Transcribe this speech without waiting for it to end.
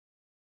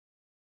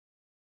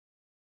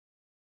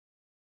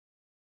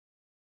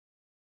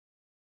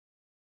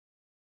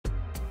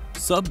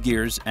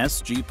Subgear's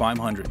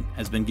SG500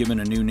 has been given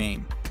a new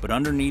name, but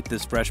underneath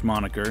this fresh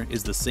moniker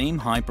is the same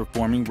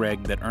high-performing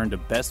rig that earned a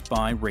Best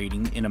Buy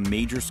rating in a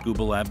major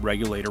ScubaLab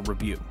regulator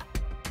review.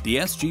 The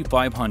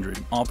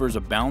SG500 offers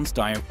a balanced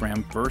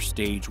diaphragm first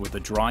stage with a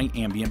dry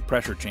ambient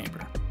pressure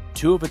chamber.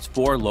 Two of its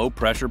four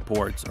low-pressure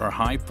ports are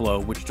high flow,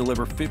 which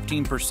deliver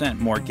 15%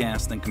 more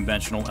gas than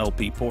conventional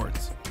LP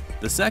ports.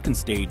 The second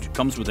stage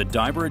comes with a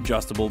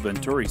diver-adjustable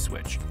Venturi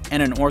switch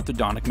and an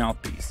orthodontic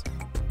mouthpiece.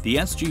 The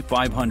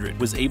SG500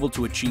 was able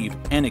to achieve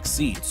and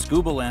exceed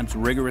ScubaLab's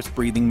rigorous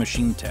breathing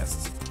machine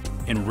tests.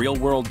 In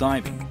real-world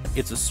diving,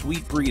 it's a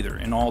sweet breather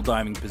in all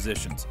diving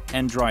positions,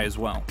 and dry as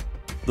well.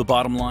 The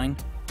bottom line?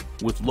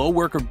 With low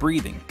work of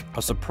breathing,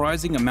 a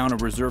surprising amount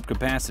of reserve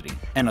capacity,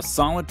 and a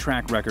solid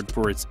track record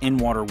for its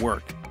in-water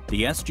work,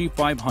 the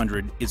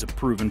SG500 is a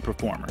proven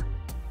performer.